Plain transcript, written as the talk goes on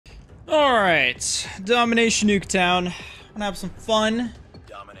Alright, Domination Nuketown. I'm gonna have some fun.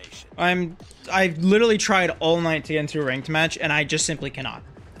 Domination. I've literally tried all night to get into a ranked match, and I just simply cannot.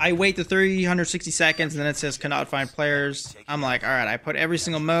 I wait the 360 seconds, and then it says cannot find players. I'm like, alright, I put every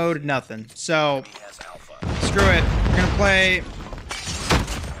single mode, nothing. So, screw it.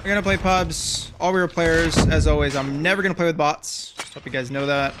 We're gonna play pubs, all real players, as always. I'm never gonna play with bots. Just hope you guys know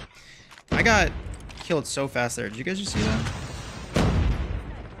that. I got killed so fast there. Did you guys just see that?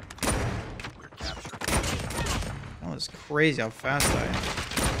 That was crazy how fast I am.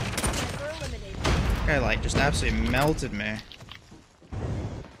 That guy, like, just absolutely melted me.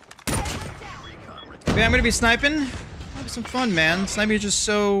 Okay, I'm gonna be sniping. Have some fun, man. Sniping is just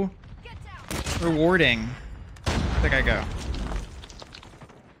so rewarding. Where'd that guy go?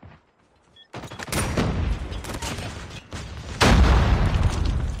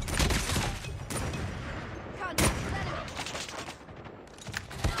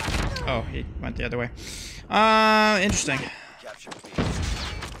 Oh, he went the other way. Interesting.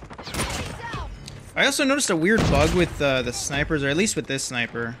 I also noticed a weird bug with the snipers, or at least with this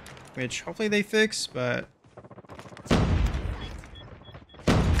sniper, which hopefully they fix, but...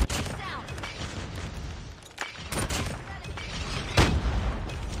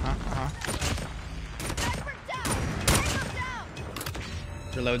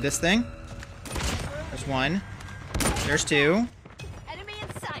 Reload this thing. There's one. There's two.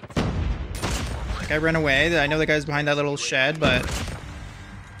 That guy ran away. I know the guy's behind that little shed, but...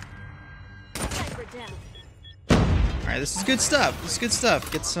 Alright, this is good stuff. This is good stuff.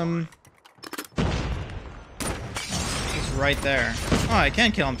 Get some... He's right there. Oh, I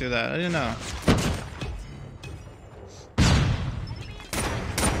can kill him through that. I didn't know.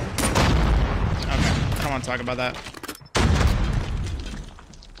 Okay, I don't want to talk about that.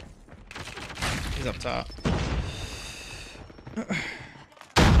 He's up top.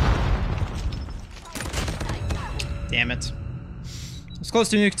 Damn it. It's close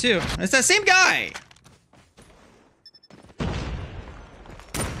to nuke too. It's that same guy!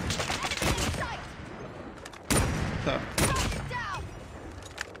 So. I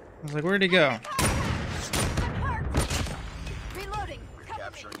was like, where'd he go?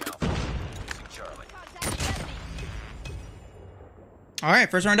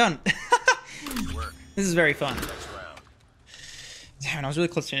 Alright, first round done. This is very fun. Damn, I was really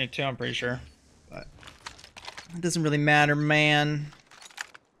close to nuke too, I'm pretty sure. But it doesn't really matter, man.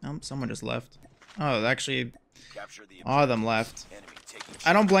 Oh, someone just left. Oh, actually, all of them left.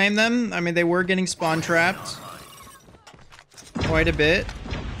 I don't blame them. I mean, they were getting spawn trapped quite a bit.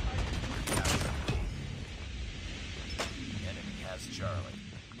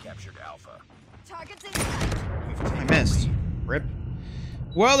 I missed. Rip.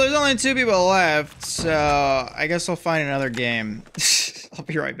 Well, there's only 2 people left, so I guess I'll find another game. I'll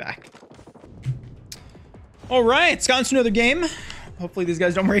be right back. Alright, it's gotten to another game. Hopefully these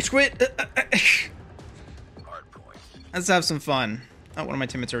guys don't rage quit. Let's have some fun. Oh, one of my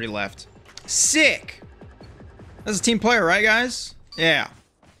teammates already left. Sick! That's a team player, right, guys? Yeah.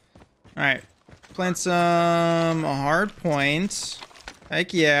 Alright. Playing some hard point.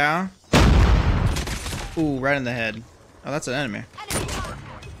 Heck yeah. Ooh, right in the head. Oh, that's an enemy.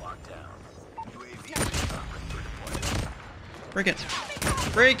 Break it.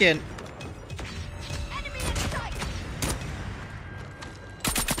 Break it.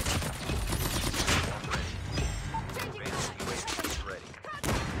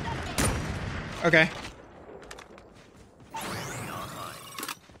 Okay.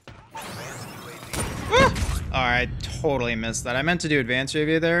 Oh, I totally missed that. I meant to do advanced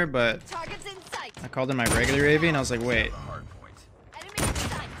UAV there, but I called in my regular UAV and I was like, wait.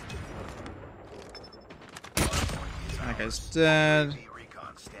 That guy's dead.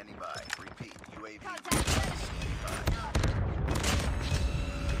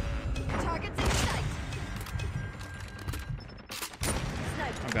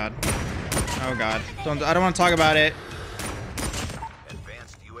 Oh god. Oh god. I don't want to talk about it.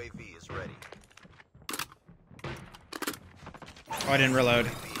 Advanced UAV is ready. Oh, I didn't reload.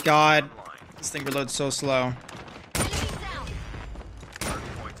 God. This thing reloads so slow.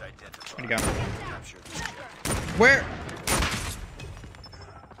 Where'd he go? Where?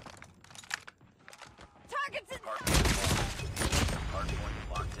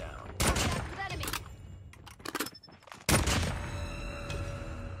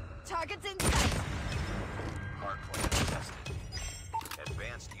 Targets in sight. Hardpoint tested.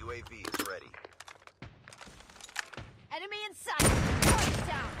 Advanced UAV is ready. Enemy in sight. Target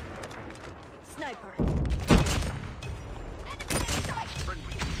down. Sniper. Enemy in sight.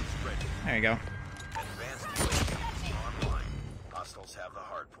 Friendly is ready. There you go. Advanced UAV is online. Hostile Hostiles have the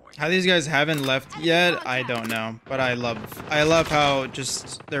hard point. How these guys haven't left yet, I don't know. But I love how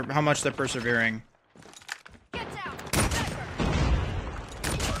just how much they're persevering. Get down. Sniper.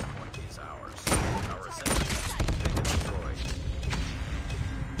 Hard point is ours. Our ascendant has been destroyed.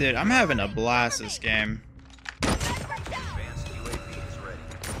 Dude, I'm having a blast this game. Advanced UAV is ready.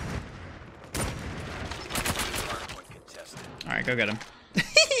 Hard point contested. All right, go get him.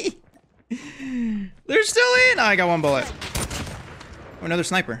 They're still in. Oh, I got one bullet. Oh, another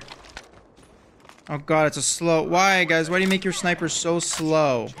sniper. Oh god, it's a slow. Why, guys? Why do you make your snipers so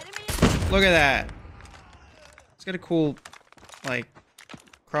slow? Look at that. It's got a cool, like,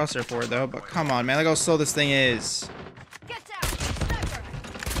 crosshair for it though. But come on, man. Look how slow this thing is. Get down. Sniper.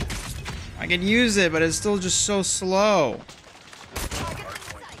 I can use it, but it's still just so slow. Target Hard in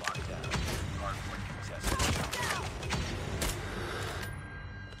point sight. locked down. Hard point contested.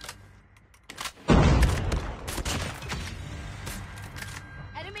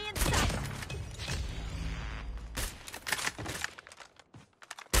 Enemy in sight.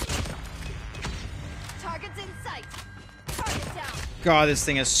 Target's in sight. Target down. God, this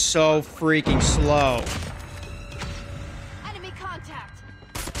thing is so freaking slow. Enemy contact.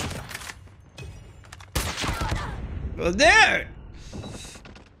 Well, there.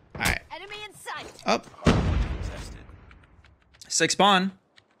 All right, Enemy in sight. up. Hard point contested. 6 spawn.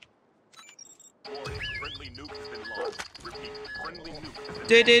 Warning, friendly nuke has been launched. Repeat, friendly nuke has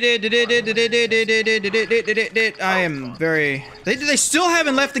been I am very. They still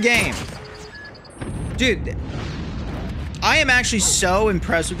haven't left the game, dude. I am actually so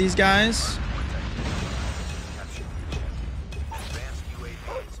impressed with these guys. captured. Advanced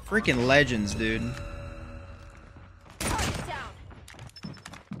UAV is Freaking legends, dude. Target down.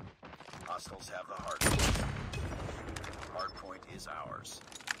 Hostiles have the hard point. Hard point is ours.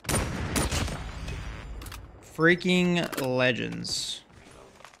 Freaking legends.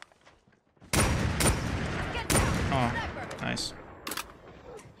 Get down. Oh, Sniper. nice.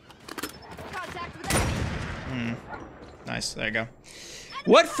 Contact with enemy. Nice. There you go.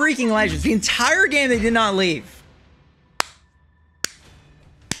 What freaking legends? The entire game they did not leave.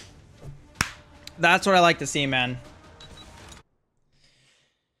 That's what I like to see, man.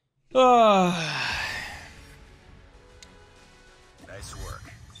 Oh, Nice work.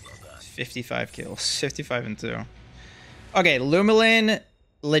 Well done. 55 kills. 55 and 2. Okay, Lumelin,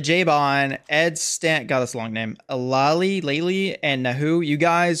 Lejabon, Ed Stan. God, that's a long name. Alali, Layli, and Nahu. You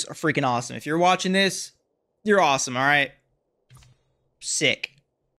guys are freaking awesome. If you're watching this, you're awesome, all right? Sick.